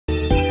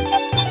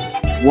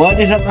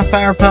What is up, my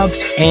fire pups,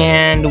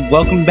 and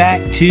welcome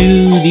back to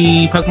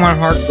the Pokemon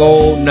Heart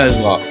Gold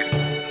Nuzlocke.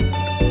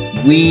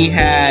 We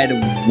had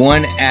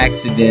one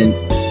accident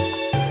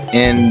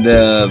in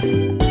the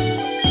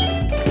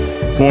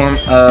form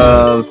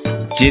of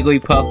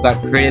Jigglypuff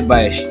got created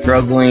by a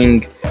struggling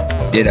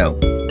Ditto.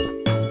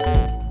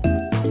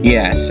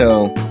 Yeah,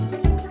 so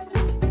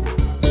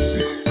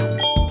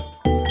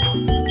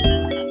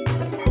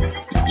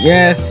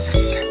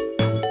yes,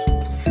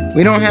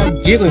 we don't have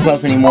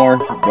Jigglypuff anymore,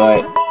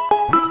 but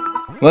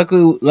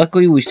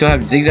luckily we still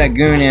have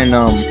Zigzagoon and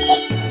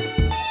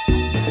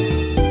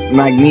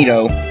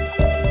Magneto.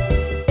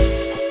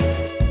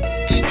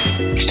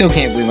 Still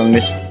can't believe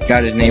I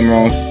got his name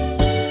wrong.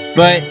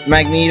 But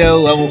Magneto,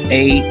 level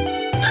 8,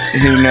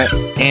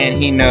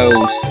 and he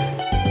knows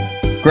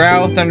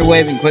Growl, Thunder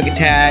Wave, and Quick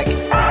Attack.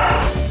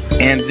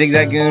 And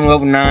Zigzagoon,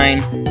 level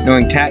 9,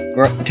 knowing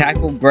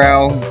Tackle,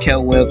 Growl,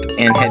 Tail Whip,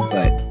 and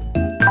Headbutt.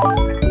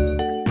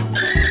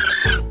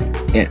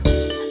 Yeah.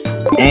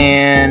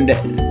 And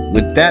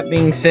with that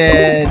being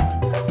said,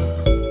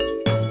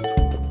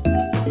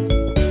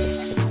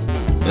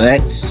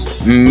 let's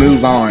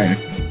move on.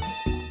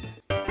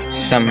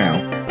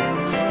 Somehow.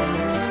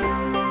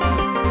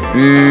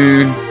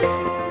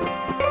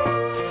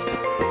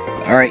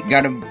 Alright,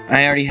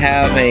 I already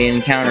have an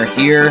encounter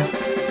here.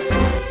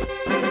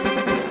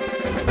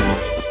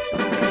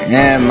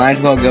 And might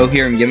as well go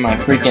here and get my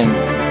freaking...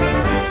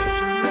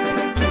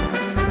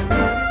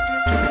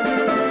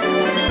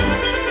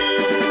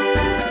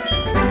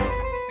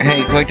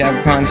 Hey, collect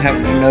Abercrons. Have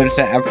you noticed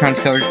that Abercrons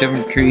covers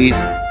different trees?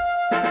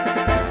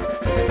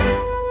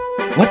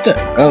 What the?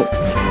 Oh,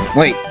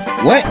 wait,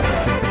 what?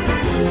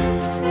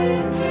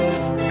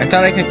 I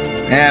thought I could...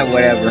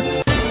 whatever.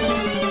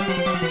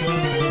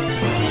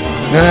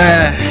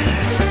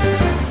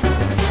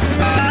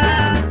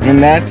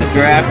 And that's a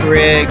draft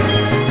rig.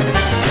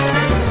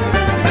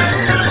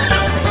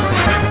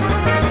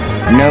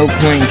 No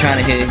point in trying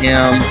to hit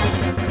him.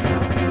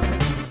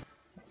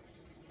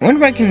 I wonder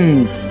if I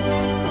can...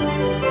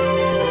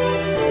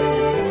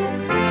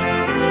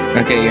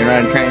 Okay, you're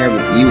not a trainer,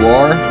 but you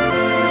are?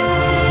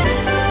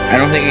 I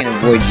don't think I can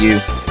avoid you.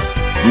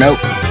 Nope.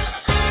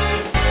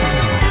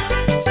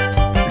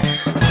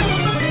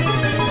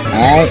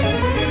 Alright.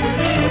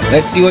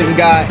 Let's see what you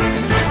got.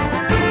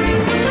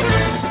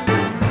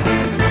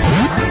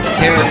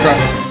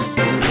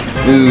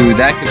 Ooh,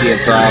 that could be a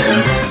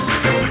problem.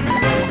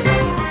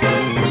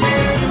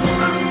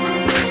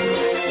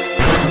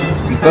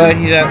 But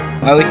he's at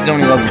least he's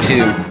only level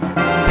 2.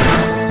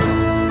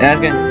 That's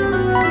gonna...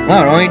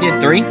 Oh, it only did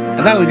 3? I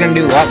thought it was gonna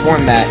do a lot more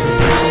than that.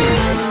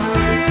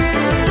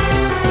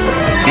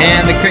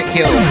 And the crit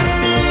kill.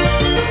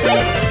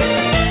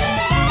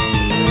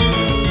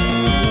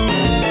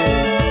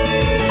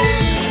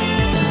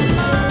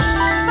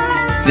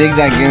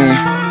 Zigzagoon.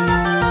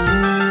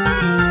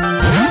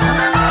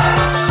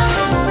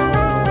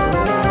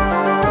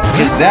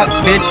 Cause that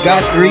bitch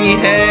got 3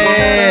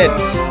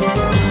 hits!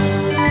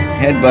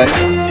 Headbutt.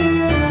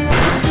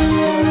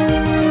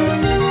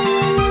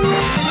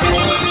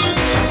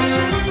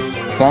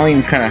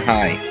 Volume kind of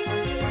high.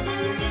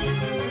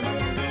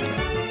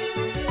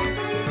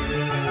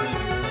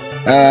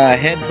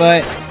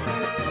 Headbutt.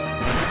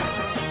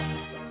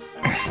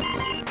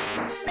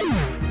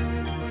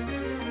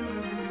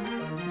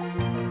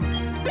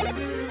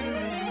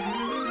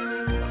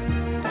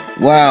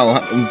 Wow.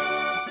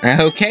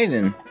 Okay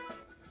then.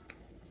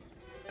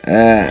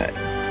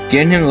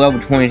 Getting him to level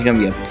 20 is gonna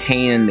be a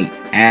pain in the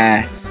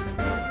ass.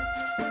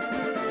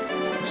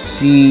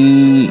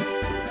 See.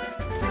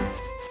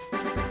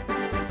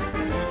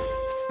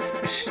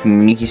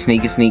 Sneaky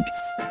sneak.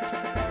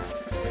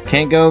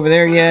 Can't go over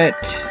there yet.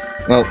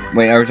 Well,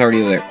 wait, I was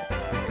already over there.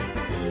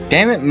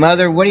 Damn it,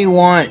 mother, what do you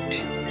want?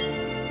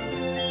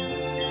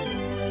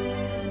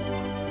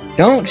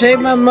 Don't save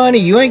my money.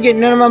 You ain't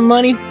getting none of my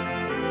money.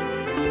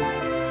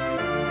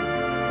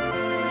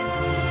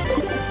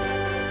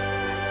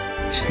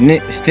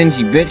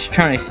 Stingy bitch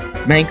trying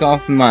to bank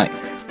off my...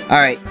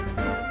 Alright.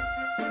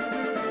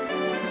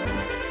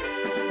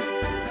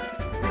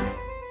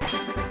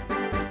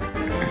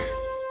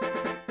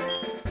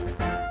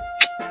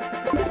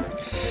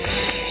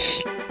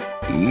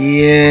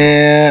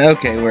 Yeah,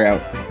 okay, we're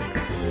out.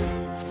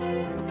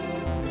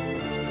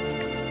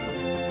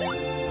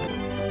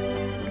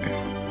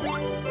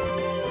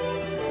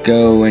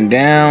 Going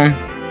down.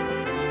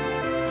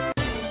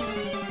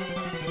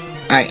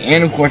 Alright,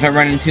 and of course I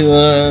run into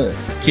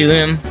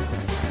him.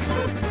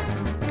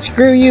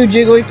 Screw you,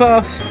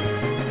 Jigglypuff.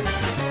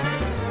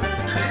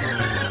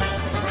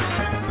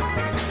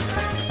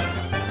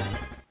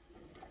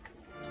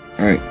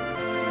 Alright.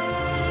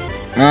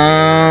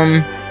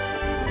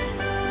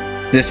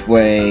 This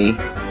way.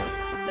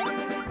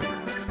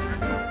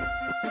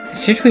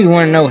 Seriously,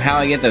 want to know how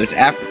I get those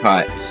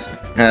apricots,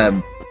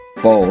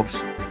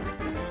 bowls.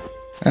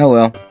 Oh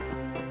well.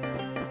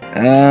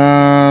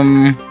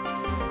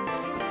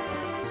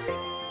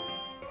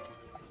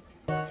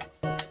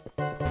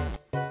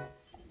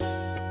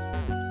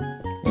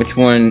 Which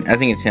one? I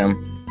think it's him.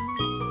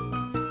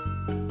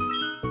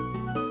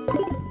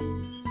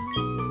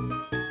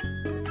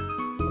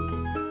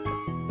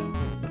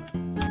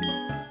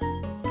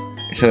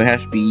 So it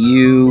has to be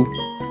you.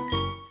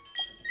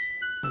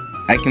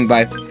 I can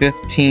buy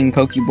 15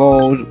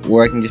 Pokeballs,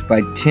 or I can just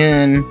buy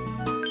 10.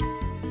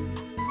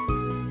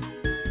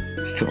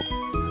 So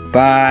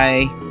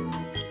buy.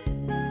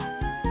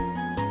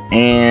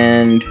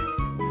 And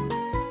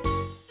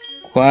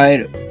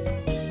quite.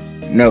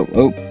 No,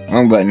 oh,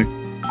 wrong button.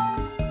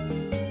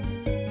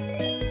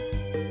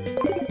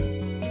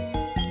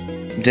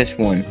 This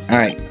one.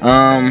 Alright,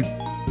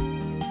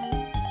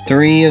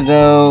 3 of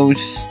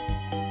those.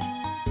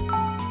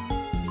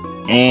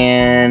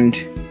 And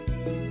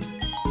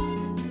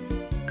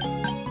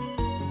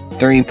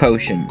 3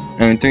 potion.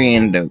 3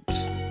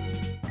 antidotes.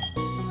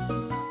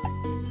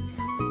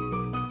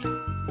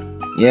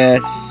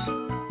 Yes.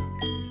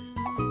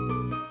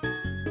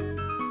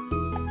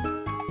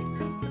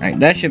 Alright,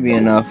 that should be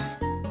enough.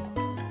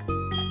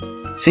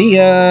 See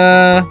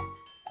ya!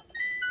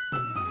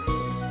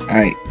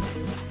 Alright.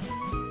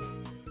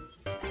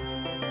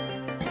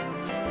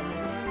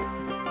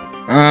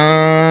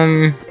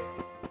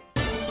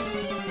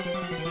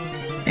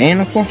 And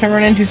of course I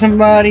run into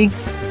somebody.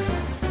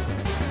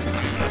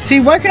 See,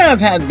 why couldn't I have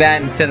had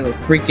that instead of a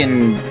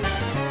freaking...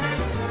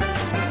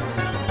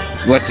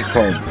 What's it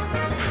called?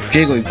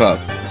 Jigglypuff.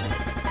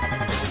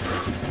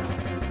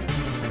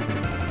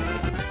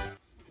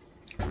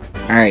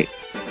 Alright.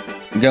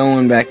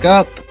 Going back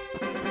up.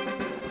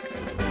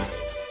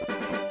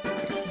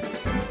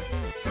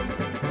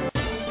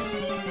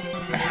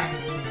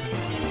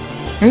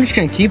 I'm just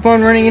gonna keep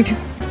on running into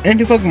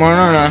Pokemon,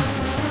 aren't I?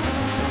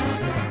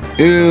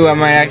 Ooh, I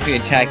might actually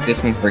attack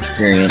this one for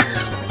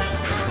experience.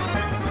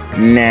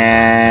 Nah.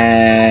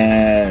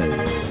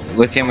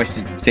 Let's see how much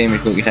the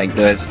damage Quick Attack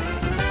does.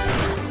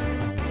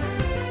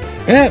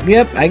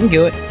 Yep, I can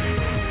kill it.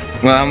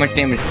 Well, how much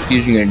damage is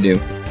Fusion gonna do?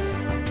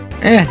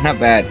 Not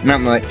bad, not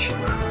much.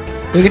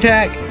 Quick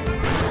Attack.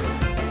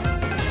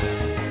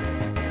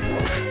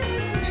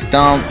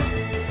 Stomp.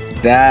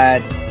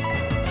 That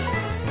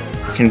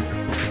can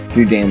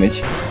do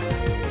damage.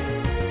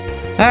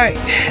 Alright,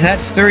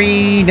 that's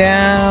 3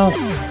 down.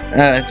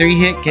 3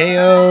 hit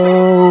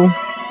KO.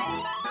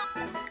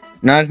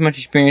 Not as much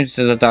experience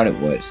as I thought it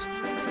was.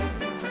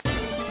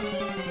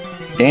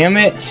 Damn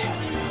it.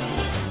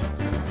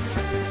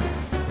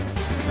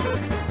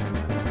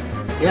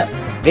 Yep,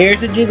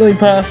 there's a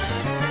Jigglypuff.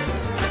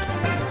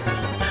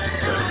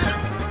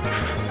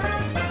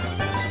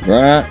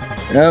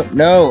 Run.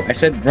 No, I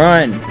said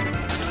run.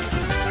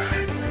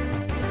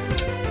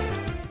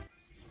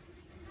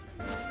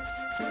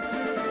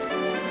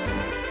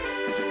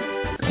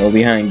 Go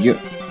behind you.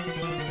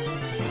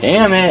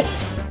 Damn it!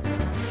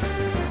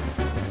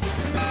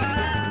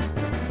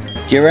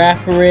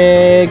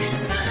 Giraffe-rig.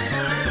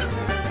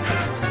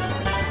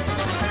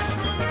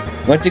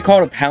 What's it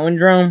called? A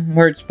palindrome?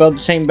 Where it's spelled the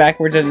same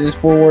backwards as it is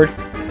forward?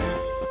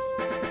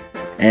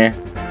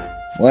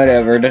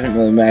 Whatever, it doesn't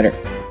really matter.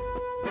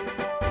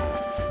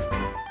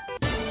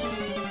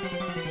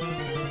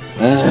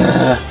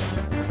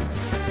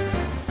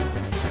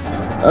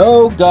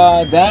 Oh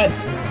god, that...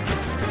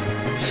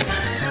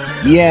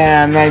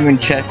 Yeah, I'm not even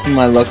testing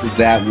my luck with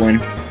that one.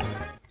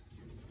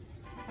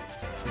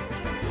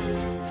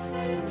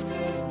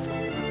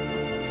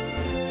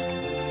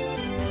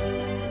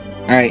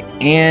 Alright,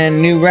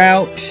 and new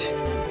route.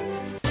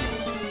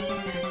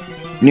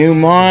 New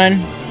Mon.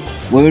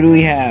 What do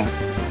we have?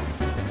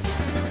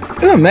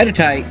 Ooh, a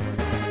Meditite.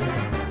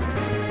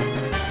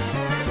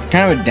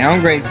 Kind of a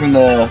downgrade from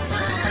the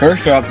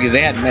first route because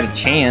they had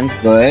Medichans,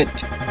 but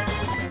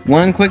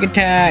 1 quick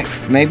attack,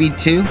 maybe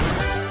 2.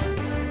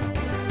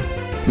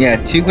 Yeah,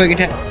 2 quick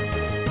attack.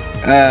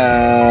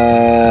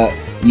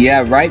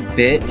 Yeah, right,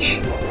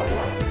 bitch.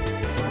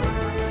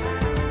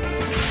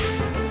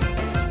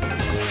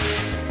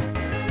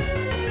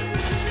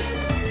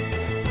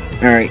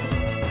 Alright.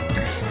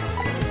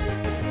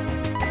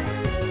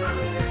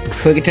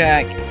 Quick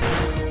attack.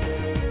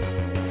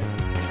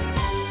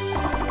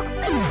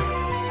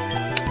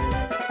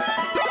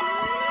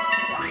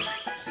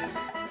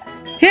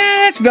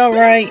 Yeah, that's about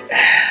right.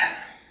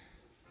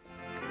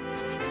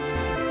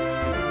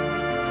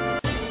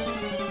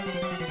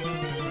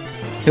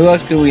 Who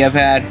else could we have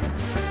had?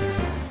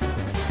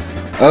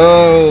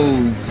 Oh.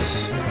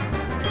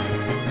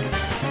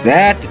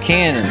 That's a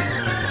cannon.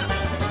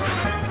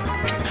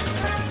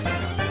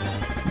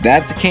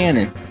 That's a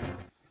cannon.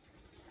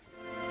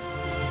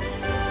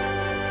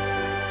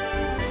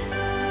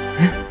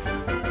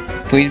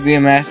 Please be a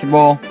Master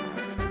Ball.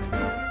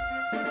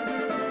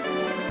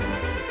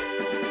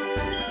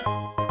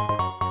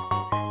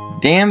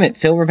 Damn it,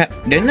 Silver Powder.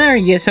 Didn't I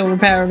already get Silver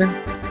Powder?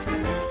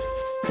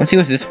 Let's see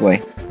what's this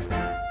way.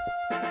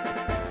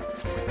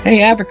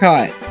 Hey,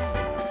 Apricot.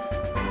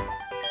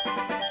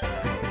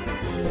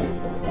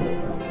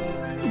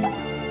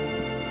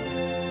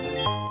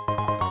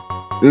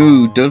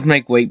 Ooh, those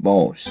make weight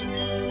balls.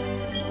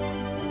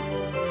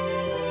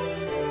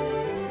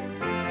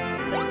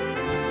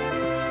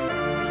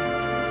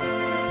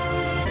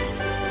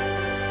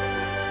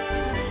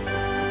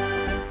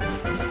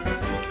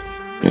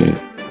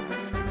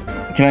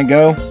 Can I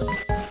go?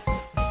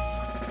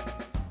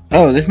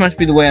 Oh, this must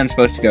be the way I'm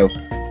supposed to go.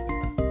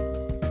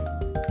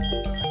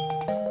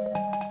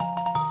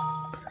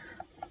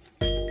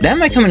 That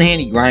might come in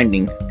handy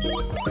grinding.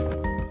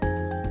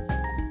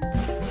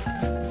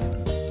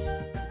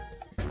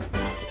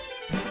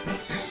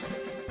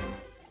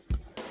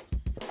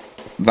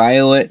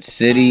 Violet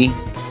City.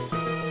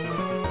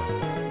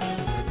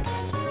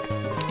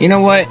 You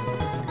know what?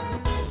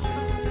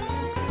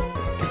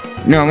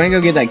 No, I'm gonna go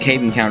get that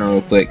cave encounter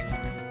real quick.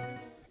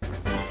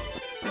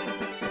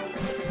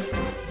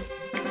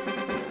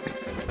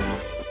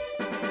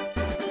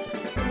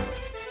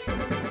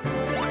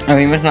 Oh,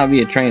 he must not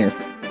be a trainer.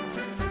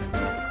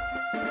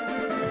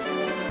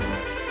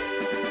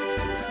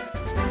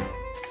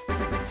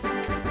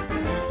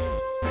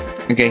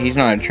 Okay, he's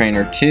not a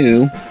trainer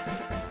too.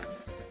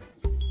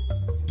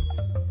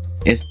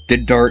 It's the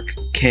Dark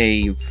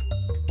Cave.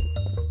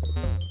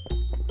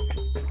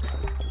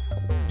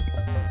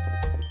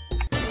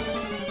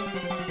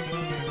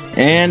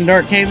 And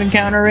Dark Cave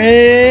encounter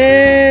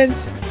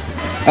is...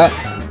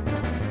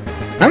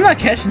 I'm not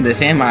catching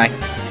this, am I?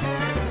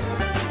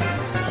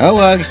 Oh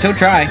well, I can still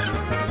try.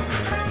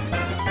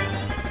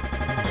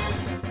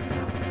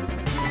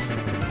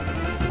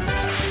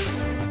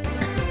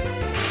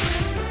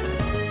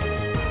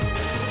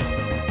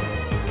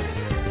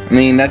 I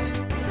mean,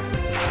 that's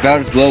about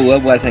as low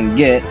level as I can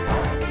get.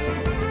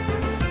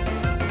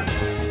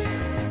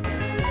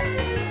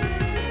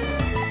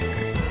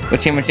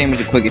 Let's see how much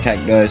damage a quick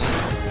attack does.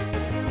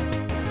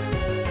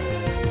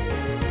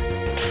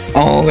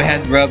 Oh, it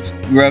has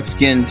rough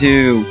skin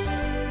too.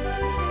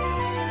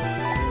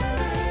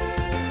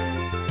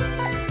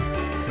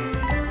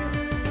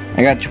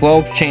 I got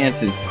 12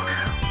 chances.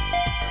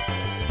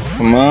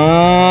 Come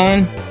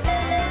on.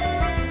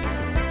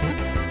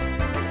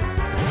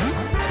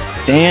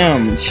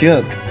 Damn, it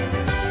shook.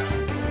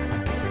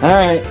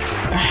 Alright.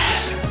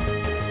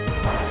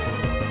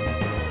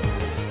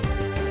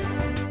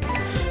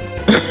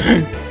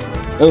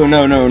 Oh,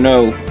 no, no,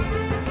 no.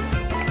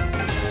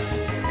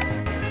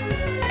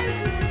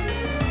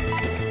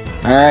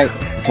 Alright,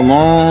 come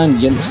on.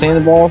 Stay in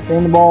the ball, stay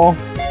in the ball.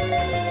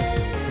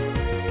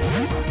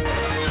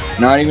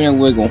 Not even a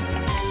wiggle.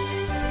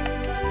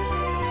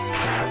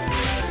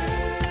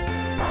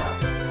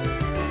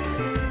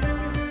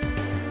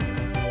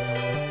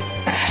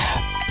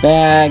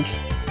 Bag.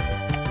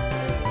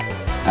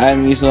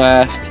 Item use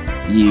last.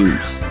 Use.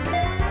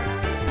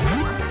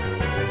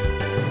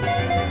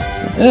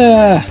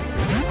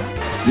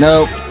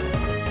 Nope.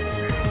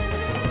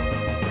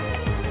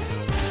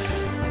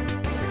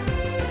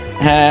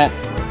 Hat.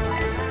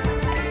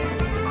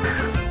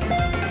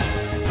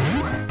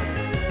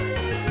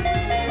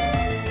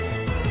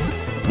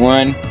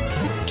 One,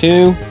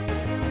 two.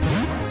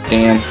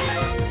 Damn.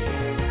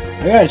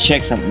 I gotta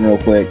check something real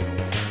quick.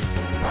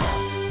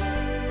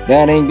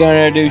 That ain't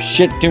gonna do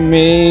shit to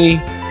me.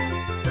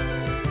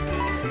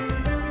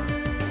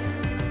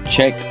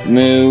 Check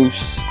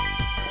moves.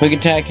 Quick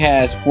attack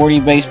has 40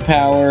 base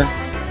power.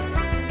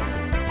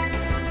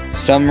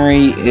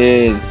 Summary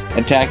is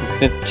attack of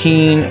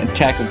 15,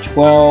 attack of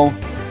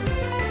 12.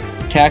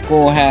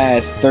 Tackle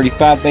has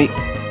 35 base.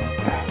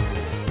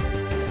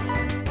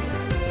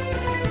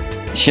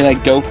 Should I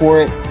go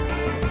for it?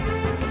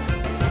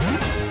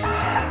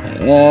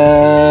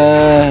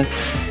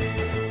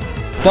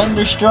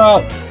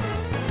 Thunderstruck!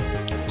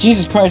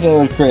 Jesus Christ, that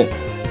was crit.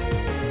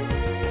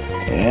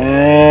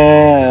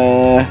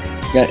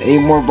 Got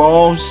 8 more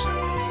balls.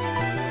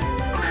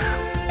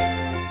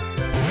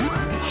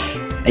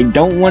 I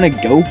don't want to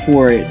go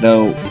for it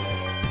though.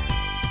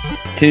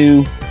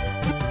 2,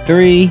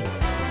 3.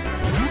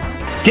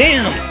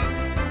 Damn!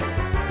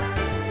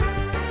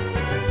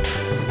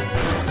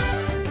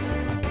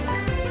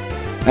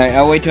 Alright,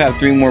 I'll wait till I have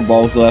 3 more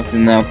balls left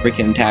and then I'll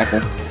freaking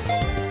tackle.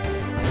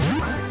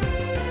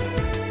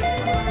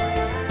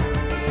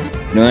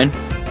 Done.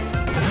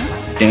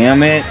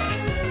 Damn it.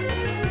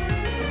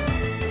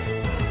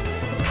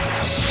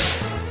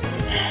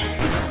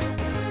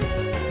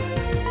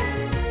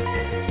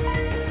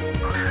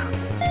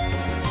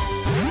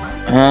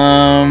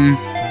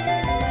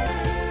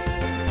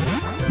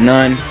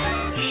 None.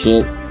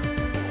 Shit.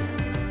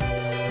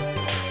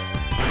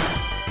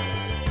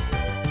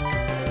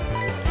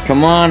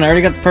 Come on, I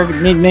already got the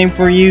perfect nickname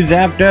for you,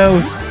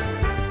 Zapdos.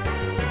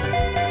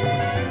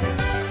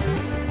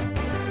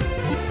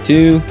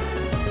 2.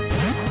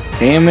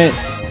 Damn it.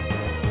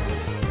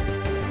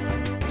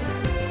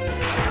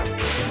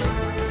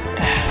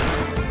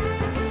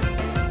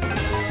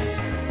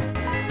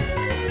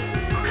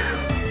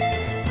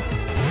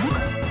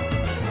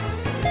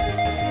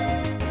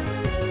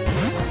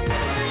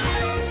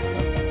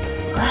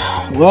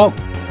 Well,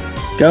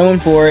 going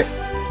for it.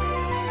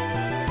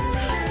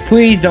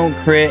 Please don't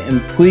crit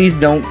and please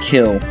don't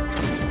kill.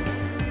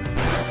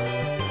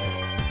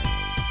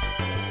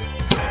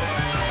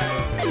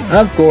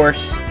 Of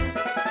course.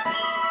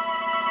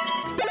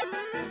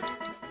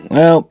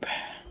 Well,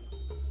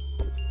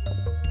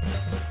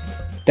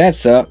 that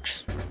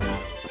sucks.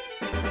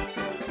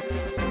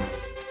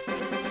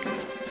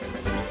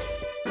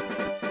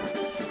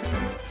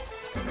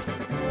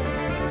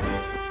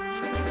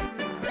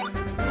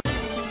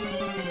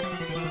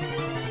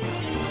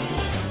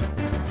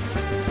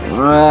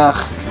 Ugh.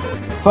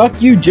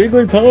 Fuck you,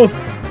 Jigglypuff.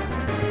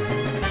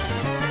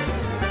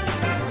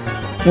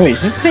 Wait,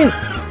 is this the same?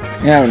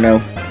 I don't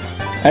know.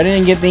 I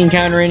didn't get the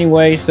encounter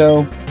anyway,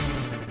 so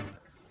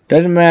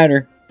doesn't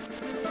matter.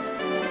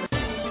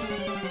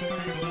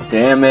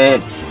 Damn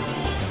it.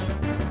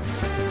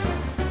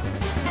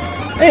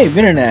 Hey,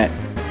 Venonat.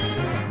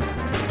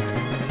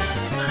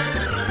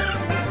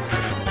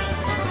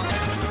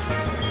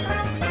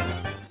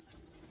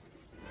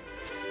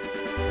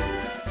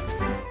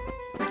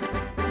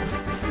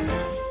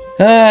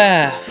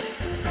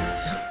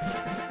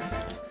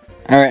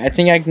 Alright, I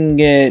think I can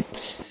get...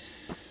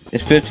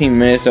 It's 15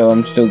 minutes, so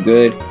I'm still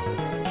good.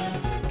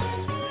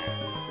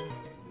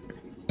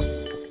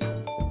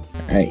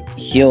 Alright,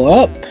 heal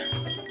up.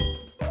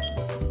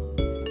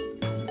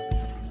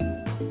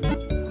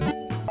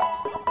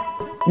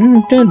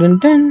 Dun dun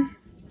dun.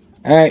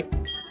 Alright.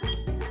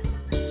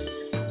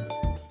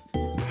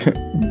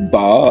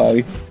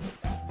 Bye.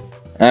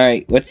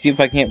 Alright, let's see if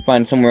I can't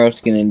find somewhere else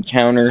to get an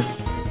encounter.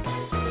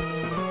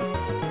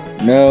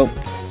 Nope.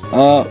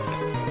 Up.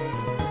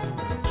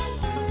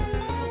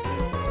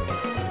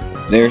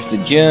 There's the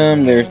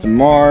gym, there's the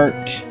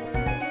mart.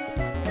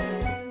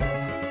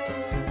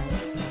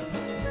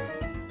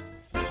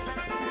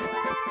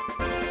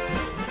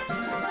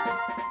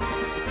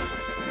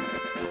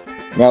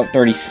 Route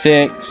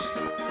 36.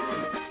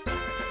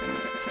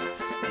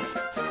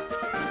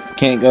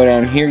 Can't go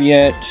down here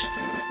yet.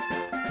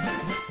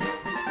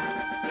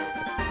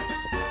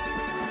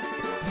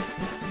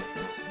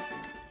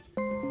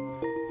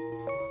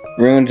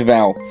 Ruins of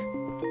Alf.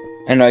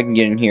 I know I can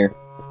get in here.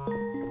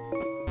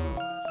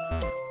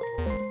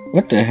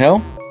 What the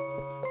hell?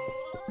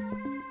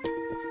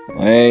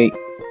 Wait.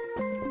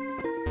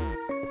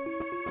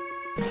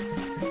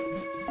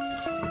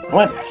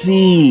 Let's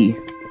see.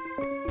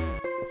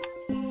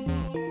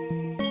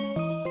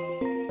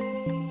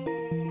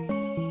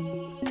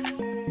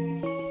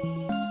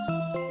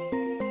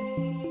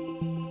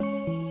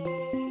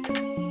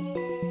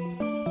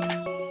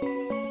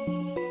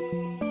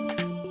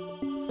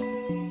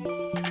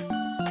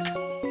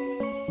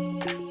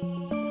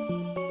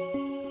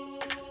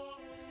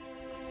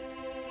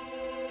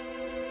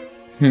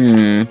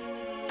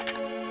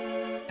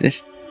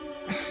 This...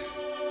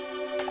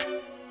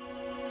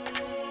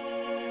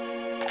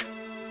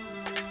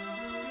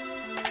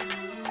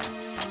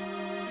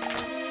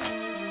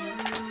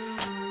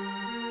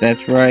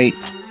 That's right.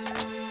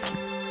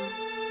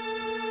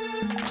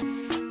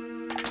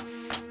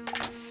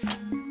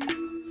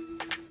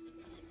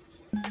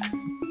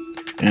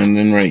 And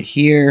then right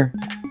here.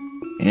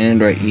 And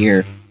right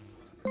here.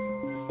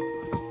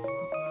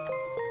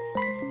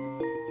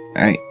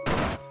 Alright.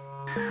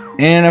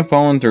 And I've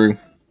fallen through.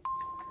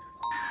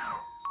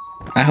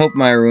 I hope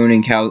my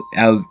Ruins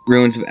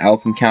of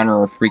Alf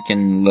encounter are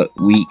freaking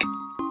weak.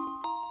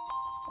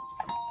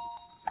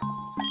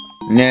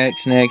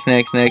 Next.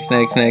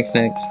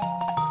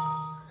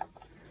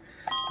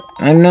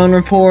 Unknown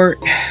report.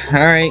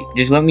 Alright,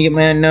 just let me get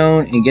my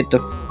unknown and get the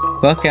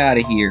fuck out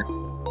of here.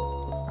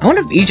 I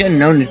wonder if each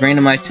unknown is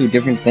randomized to a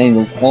different thing,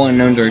 or all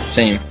unknowns are the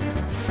same.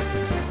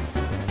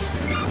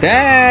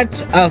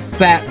 That's a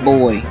fat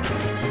boy.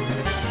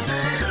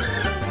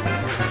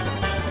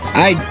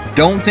 I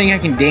don't think I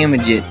can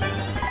damage it.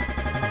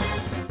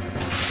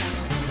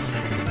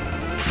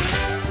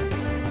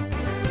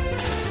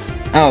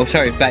 Oh,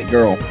 sorry, fat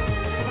girl.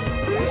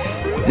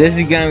 This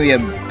is gonna be a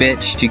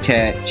bitch to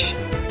catch.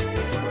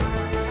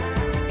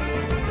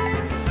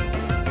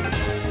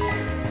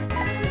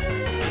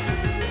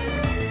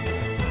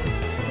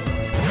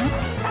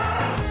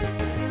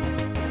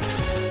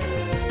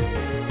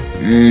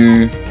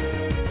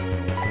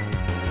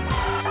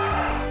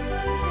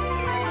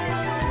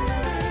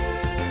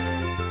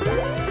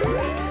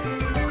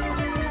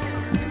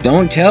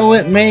 Don't tail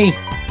whip me!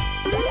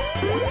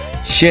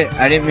 Shit,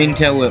 I didn't mean to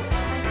tail whip.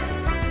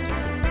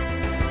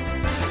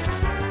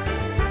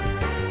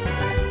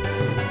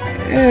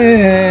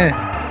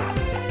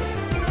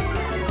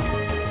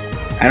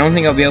 I don't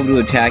think I'll be able to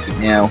attack it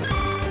now.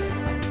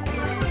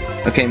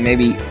 Okay,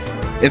 maybe.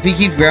 If he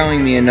keeps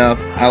growling me enough,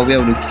 I'll be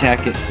able to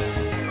attack it.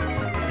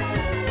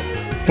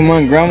 Come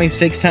on, growl me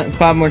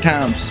 5 more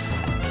times.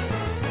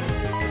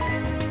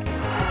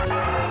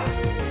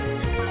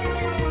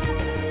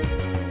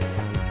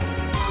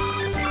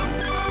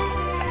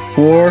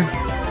 Four.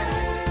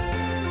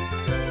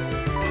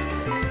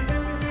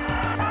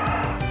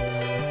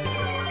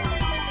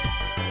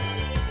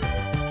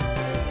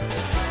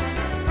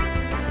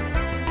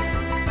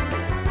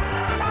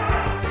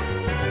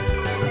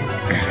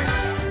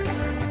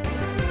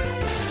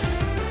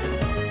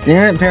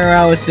 Damn it,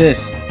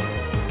 paralysis.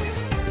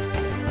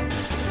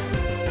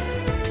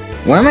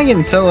 Why am I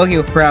getting so lucky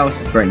with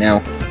paralysis right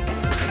now?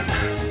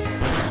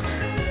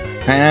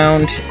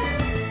 Pound.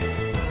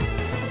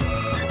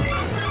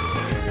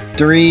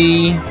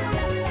 3.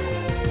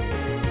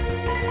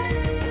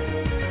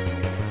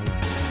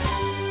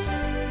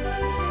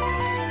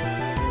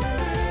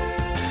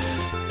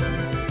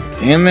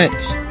 Damn it.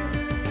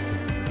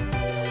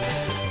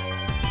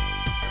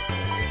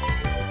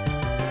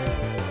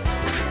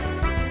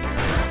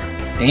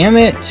 Damn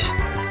it!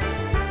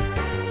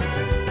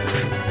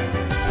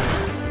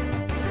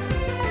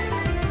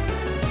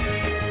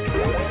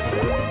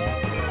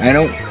 I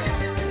don't...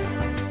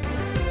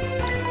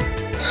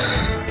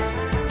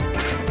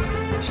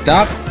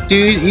 Stop,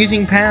 dude,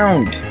 using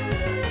pound!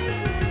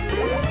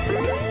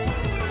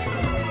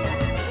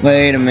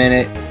 Wait a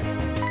minute.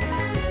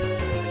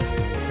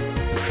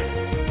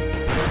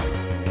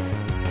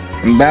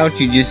 I'm about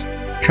to just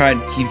try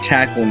to keep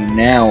tackle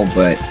now,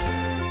 but...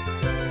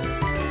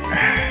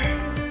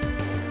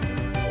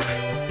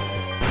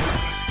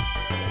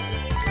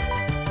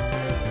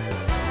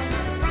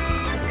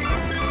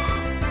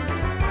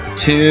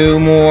 Two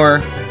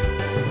more.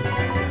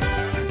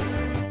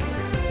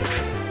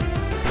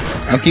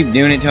 I'll keep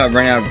doing it till I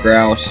run out of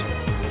grouse.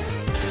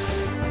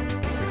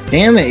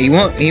 Damn it, he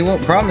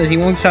won't, problem is he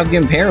won't stop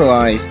getting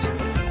paralyzed.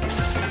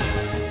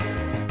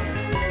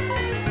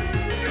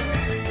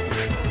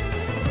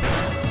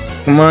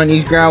 Come on,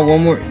 use growl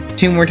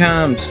two more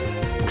times.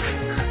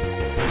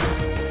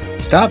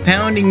 Stop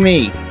pounding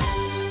me.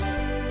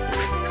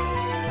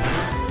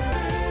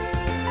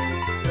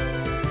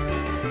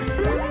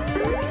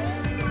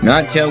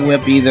 Not tail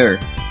whip either.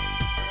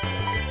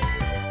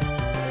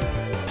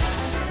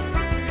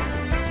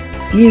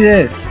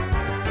 Jesus.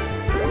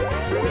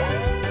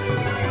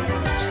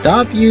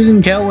 Stop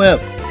using tail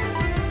whip.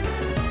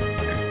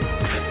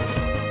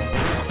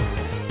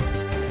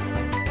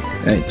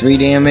 Alright, 3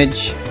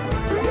 damage.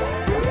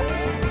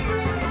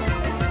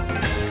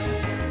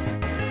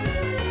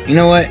 You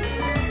know what?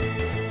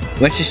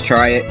 Let's just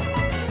try it.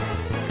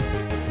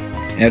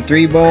 I have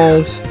 3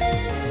 balls.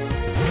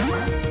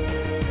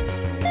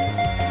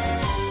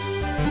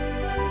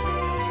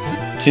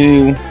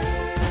 Two.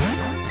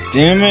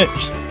 Damn it.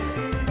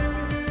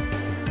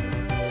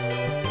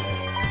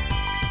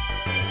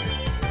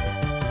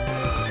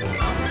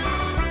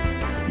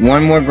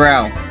 One more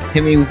growl.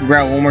 Hit me with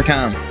growl one more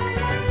time.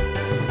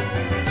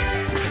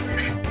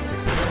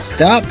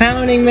 Stop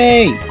pounding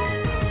me!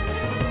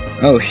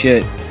 Oh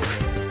shit.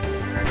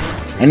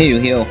 I need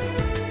to heal.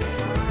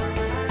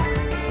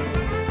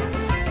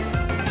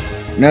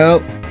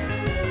 Nope.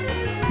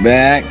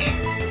 Back.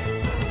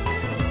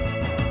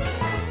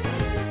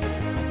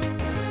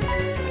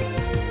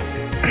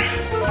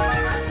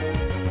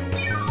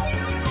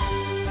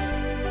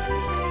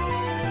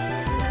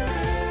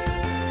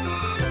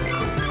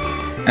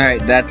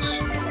 Alright,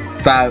 that's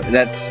 5.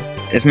 That's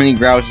as many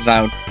growls as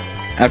I'll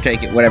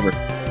take it, whatever.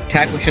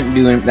 Tackle shouldn't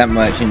do that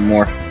much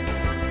anymore.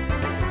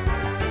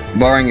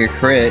 Barring a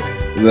crit,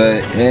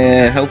 but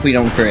hopefully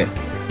don't crit.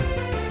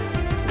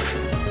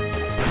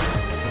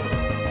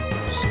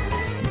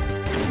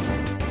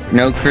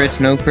 No crits,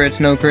 no crits,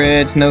 no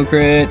crits, no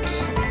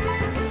crits.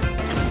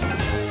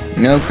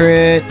 No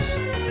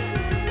crits.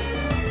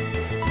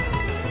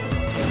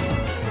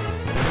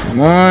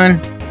 Come on.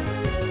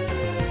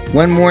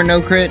 One more,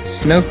 no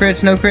crits, no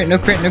crits, no crit, no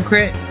crit, no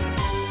crit.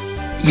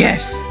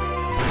 Yes!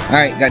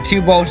 Alright, got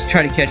 2 balls to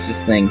try to catch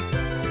this thing.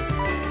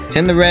 It's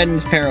in the red and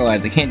it's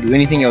paralyzed. I can't do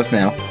anything else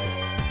now.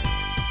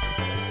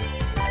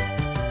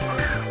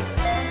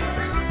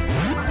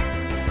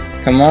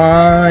 Come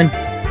on!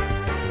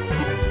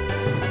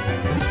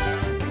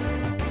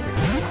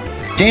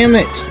 Damn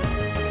it!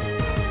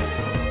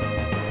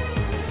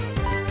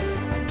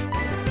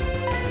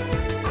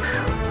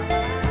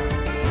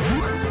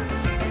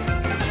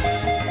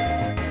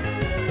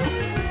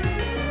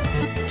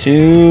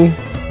 Two.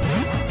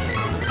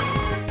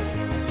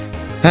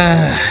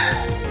 At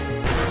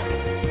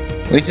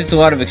least it's a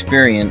lot of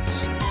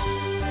experience.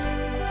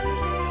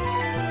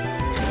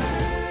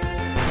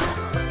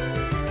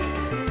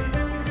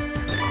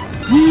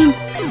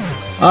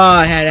 Oh,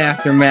 I had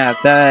aftermath.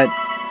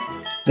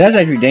 That's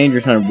actually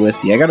dangerous on a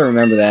Blissey. I gotta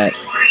remember that.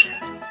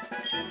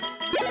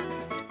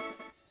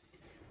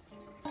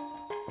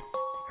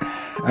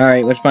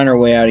 Alright, let's find our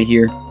way out of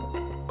here.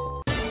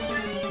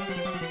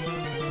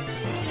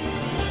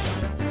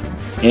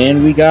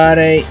 And we got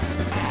a...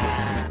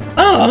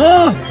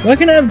 Oh! Why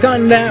couldn't I have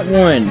gotten that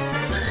one?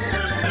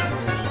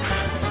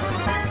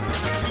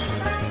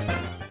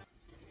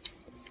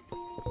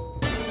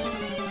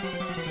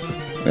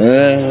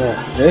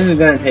 This is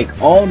gonna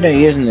take all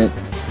day, isn't it?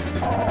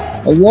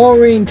 A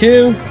Walrein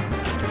too?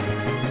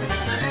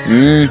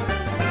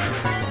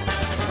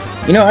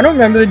 You know, I don't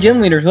remember the gym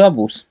leader's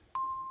levels.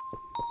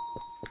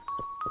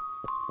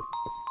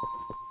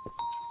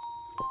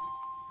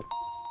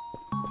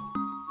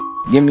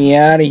 Get me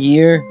out of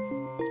here.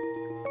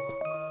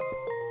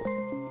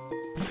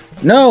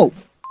 No!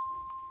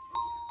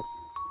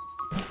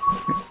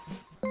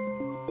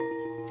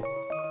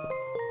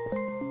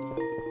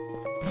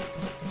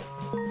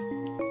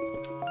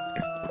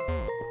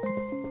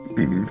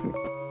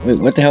 Wait,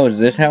 what the hell is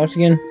this house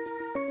again?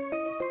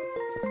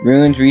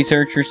 Ruins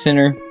Researcher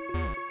Center.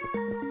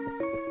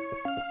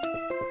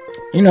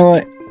 You know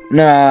what?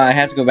 Nah, I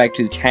have to go back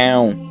to the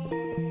town.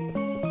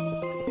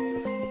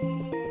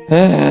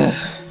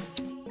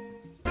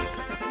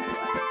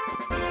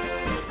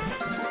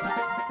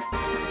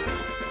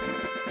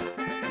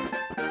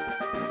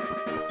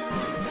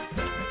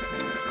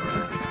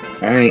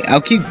 Alright,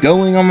 I'll keep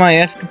going on my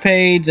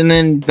escapades and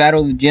then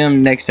battle the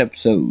gym next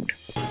episode.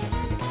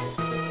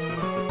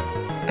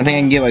 I think I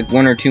can get like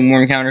 1 or 2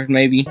 more encounters,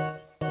 maybe.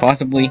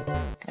 Possibly.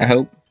 I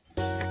hope.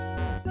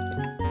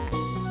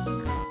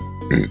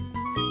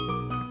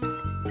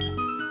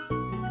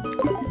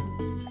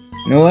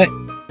 You know what?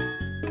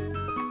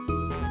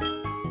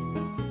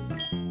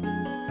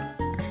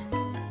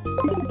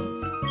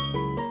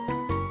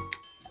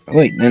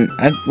 Wait, then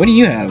what do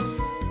you have?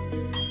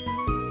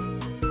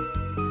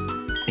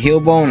 Heel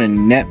ball and a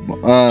net ball.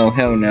 Oh,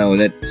 hell no,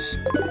 that's...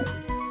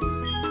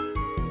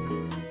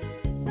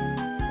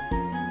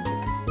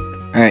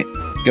 Alright,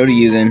 go to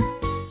you then.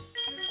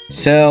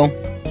 So...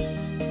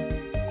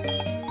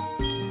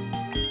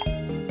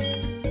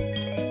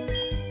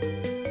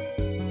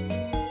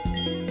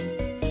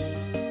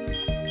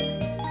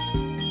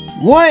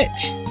 What?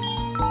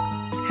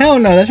 Hell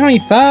no, that's only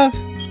 5.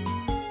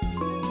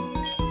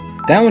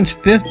 That one's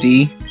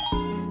 50.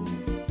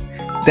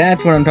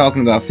 That's what I'm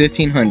talking about,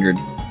 1500.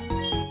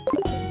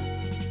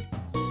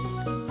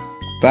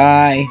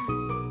 Bye.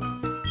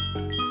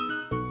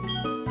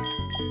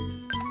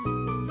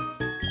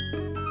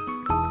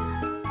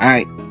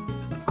 Alright.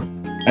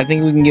 I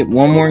think we can get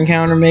 1 more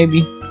encounter,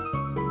 maybe.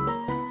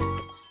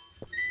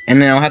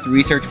 And then I'll have to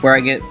research where I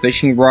get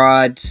fishing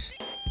rods.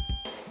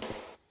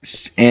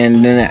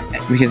 And then,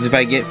 because if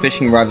I get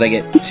fishing rods, I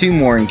get 2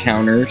 more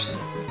encounters.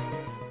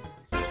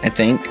 I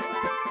think.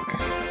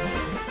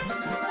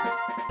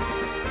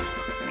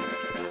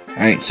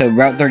 Alright, so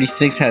Route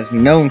 36 has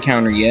no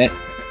encounter yet.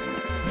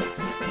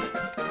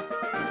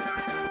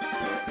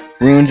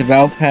 Ruins of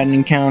Alpha had an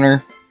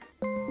encounter.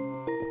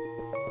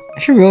 I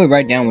should really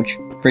write down which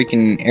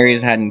freaking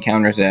areas had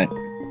encounters at.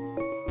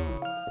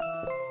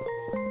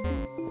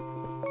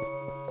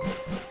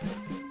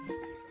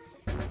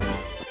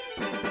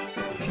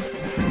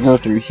 Go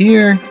through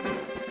here.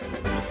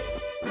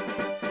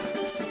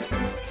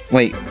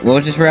 Wait, what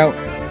was this route?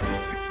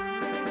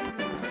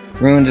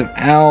 Ruins of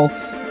Alf.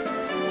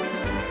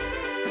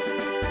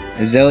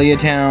 Azalea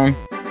Town.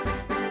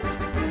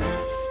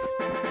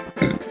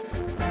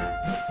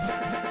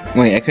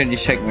 Wait, I could have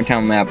just checked my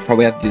town map.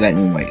 Probably have to do that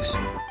anyways.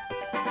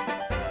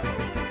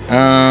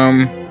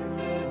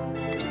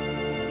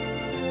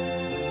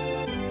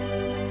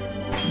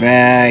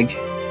 Bag.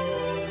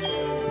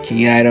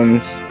 Key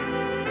items.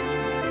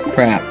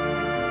 Crap.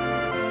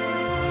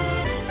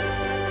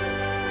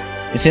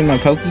 It's in my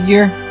Poke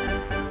Gear?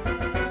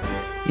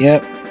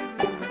 Yep.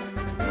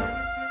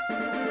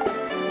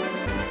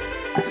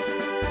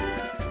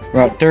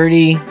 Route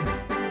 30.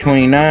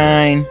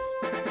 29.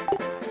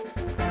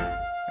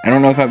 I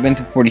don't know if I've been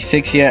to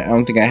 46 yet. I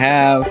don't think I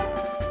have.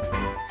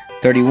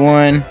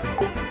 31.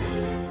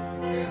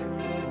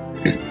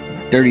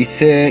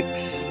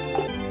 36.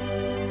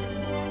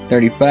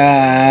 35.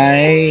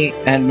 I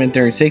haven't been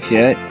 36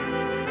 yet.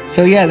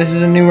 So yeah, this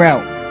is a new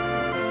route.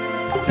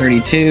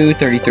 32,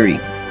 33.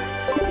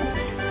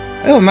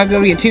 Oh, I might be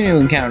able to get 2 new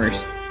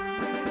encounters.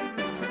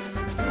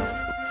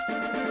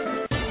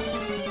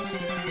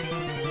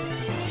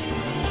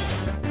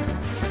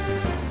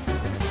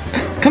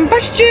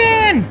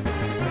 Combustion!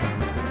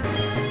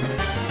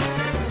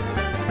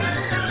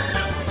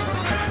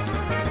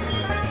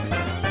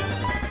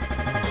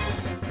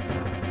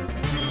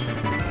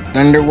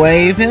 Thunder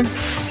wave him.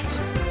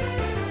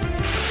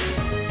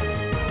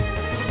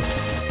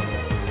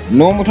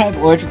 Normal type,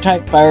 electric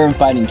type, fire, and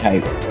fighting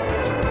type.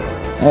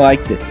 I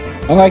liked it.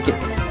 I like it.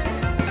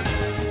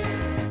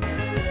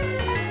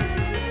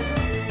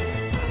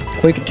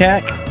 Quick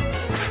attack.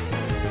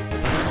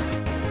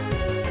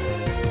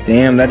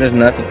 Damn, that does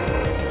nothing.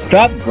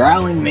 Stop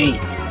growling me.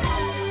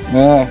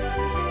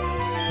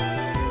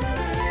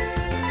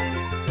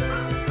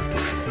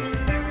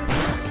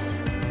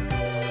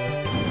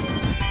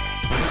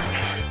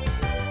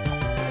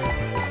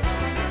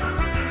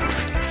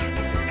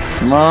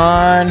 Come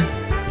on.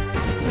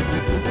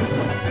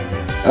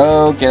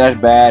 Okay, that's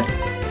bad.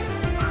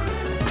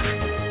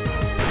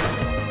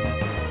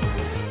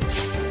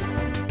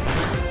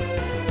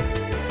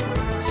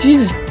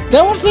 Jesus,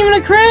 that wasn't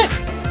even a crit!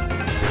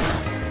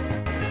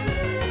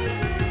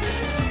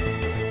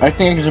 I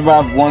think it's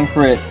about 1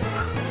 crit.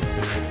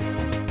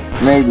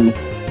 Maybe.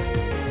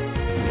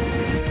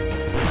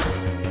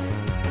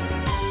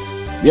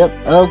 Yep,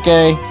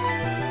 okay.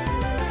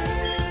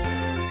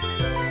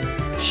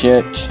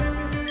 Shit.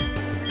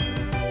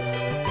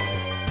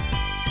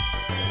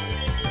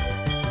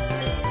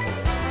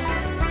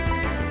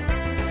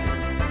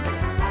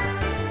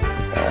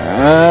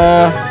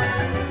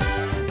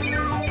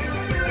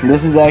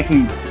 This is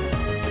actually...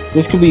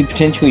 This could be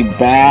potentially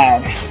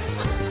bad.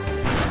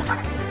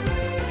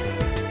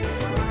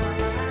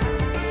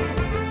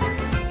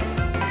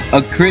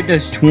 A crit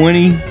does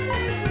 20?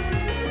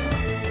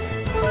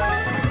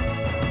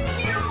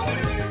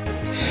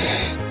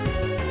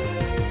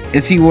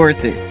 Is he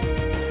worth it?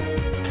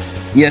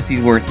 Yes,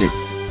 he's worth it.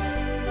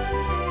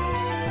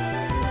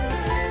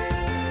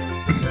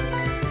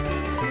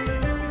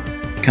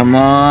 Come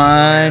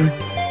on.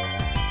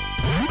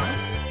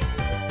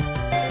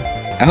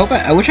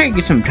 I wish I could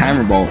get some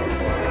timer bolt.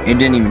 It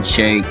didn't even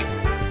shake.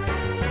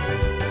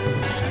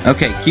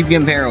 Okay, keep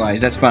getting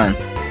paralyzed. That's fine.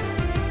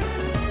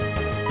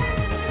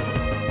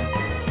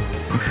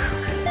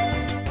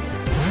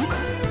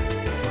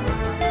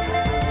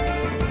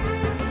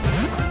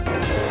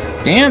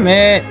 Damn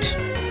it!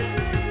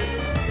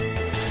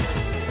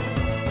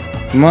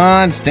 Come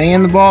on, stay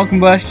in the ball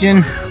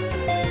combustion.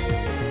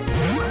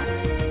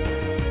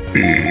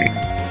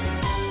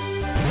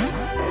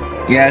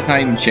 Yeah, it's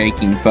not even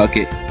shaking. Fuck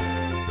it.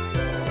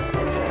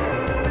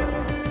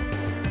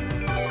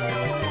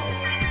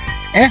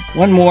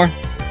 One more.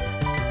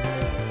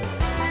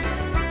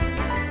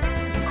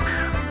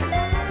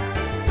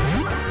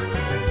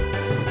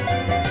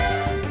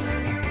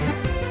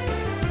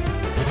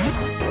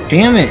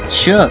 Damn it,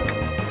 shook.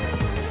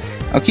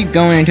 I'll keep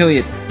going until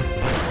it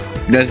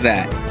does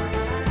that.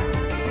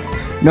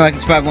 No, I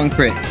can survive one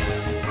crit.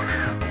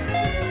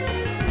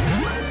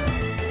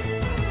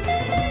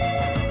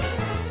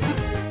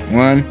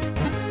 One,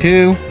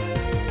 two.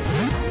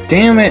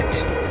 Damn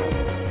it.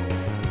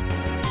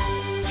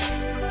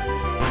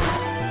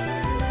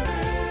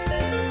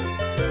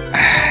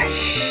 Ah,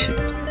 shit.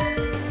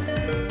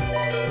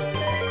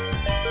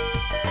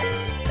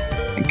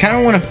 I kind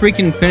of want to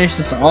freaking finish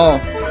this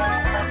off.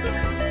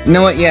 You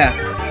know what? Yeah.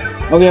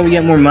 I'll be able to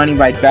get more money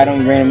by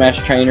battling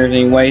randomized trainers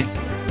anyways.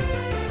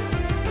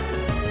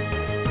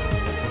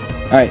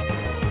 Alright.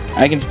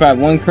 I can survive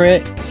one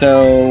crit,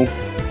 so...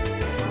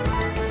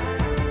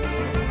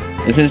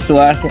 Is this the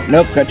last one?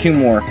 Nope, got two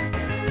more.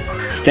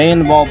 Stay in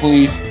the ball,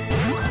 please.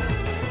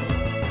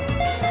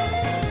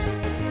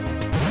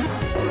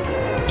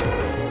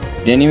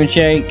 Didn't even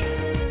shake.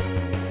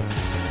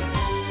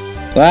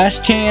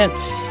 Last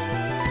chance.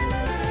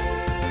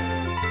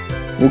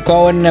 We'll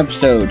call it an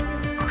episode.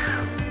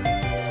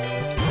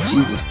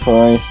 Jesus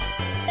Christ.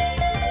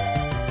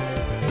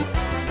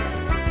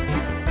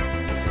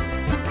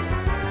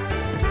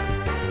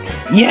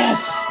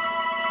 Yes!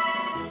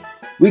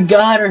 We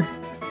got her!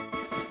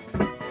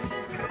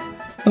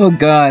 Oh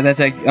god, that's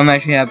like, I'm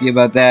actually happy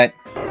about that.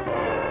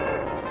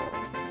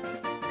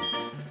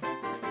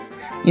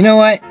 You know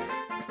what?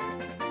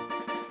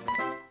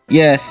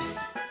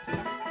 Yes.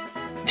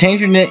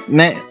 Change your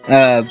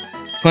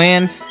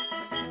plans.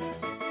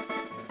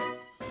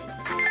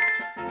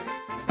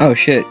 Oh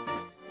shit.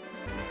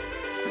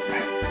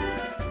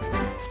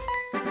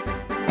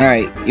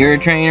 Alright, you're a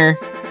trainer.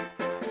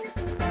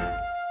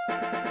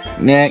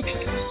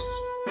 Next.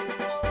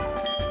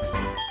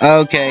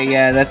 Okay,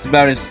 yeah, that's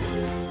about as...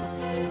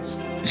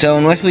 So,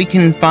 unless we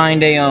can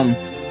find a,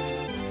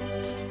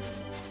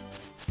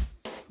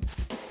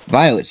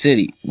 Violet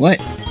City. What?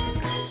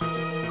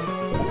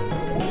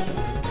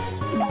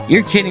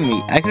 You're kidding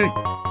me. I could...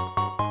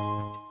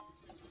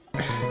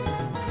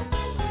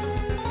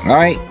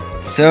 Alright,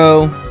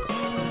 so...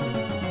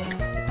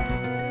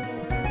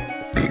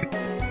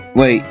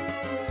 Wait.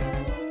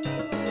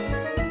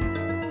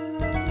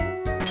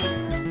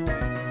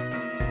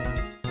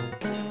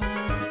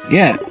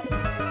 Yeah.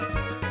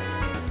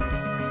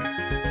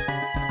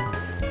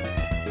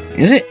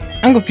 Is it?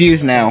 I'm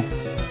confused now.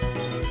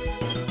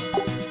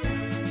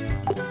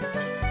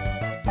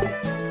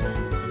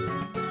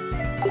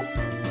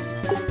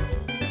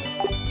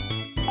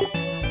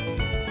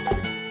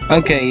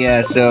 Okay,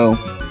 yeah, so...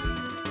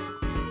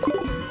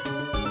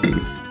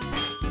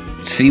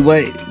 See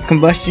what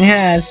combustion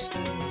has.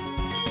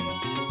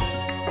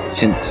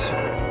 Since...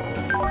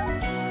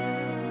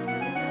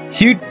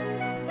 Huge...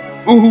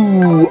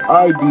 Ooh,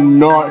 I do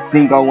not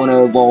think I want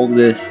to evolve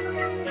this.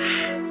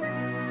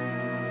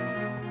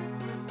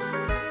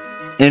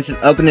 And it's an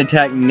up and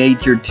attack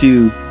nature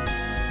too.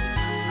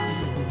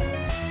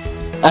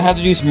 I have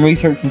to do some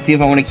research and see if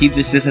I want to keep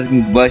this just as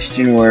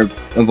combustion or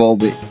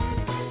evolve it.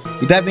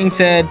 With that being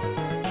said,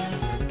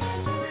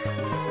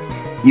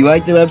 you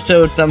liked the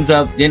episode, thumbs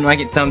up. Didn't like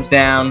it, thumbs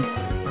down.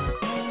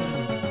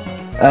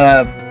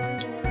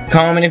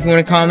 Comment if you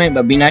want to comment,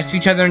 but be nice to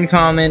each other in the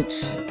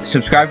comments.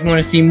 Subscribe if you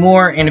want to see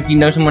more, and if you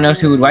know someone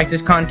else who would like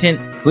this content,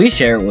 please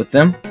share it with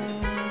them.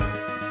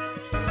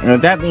 And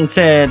with that being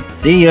said,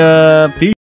 see ya! Peace!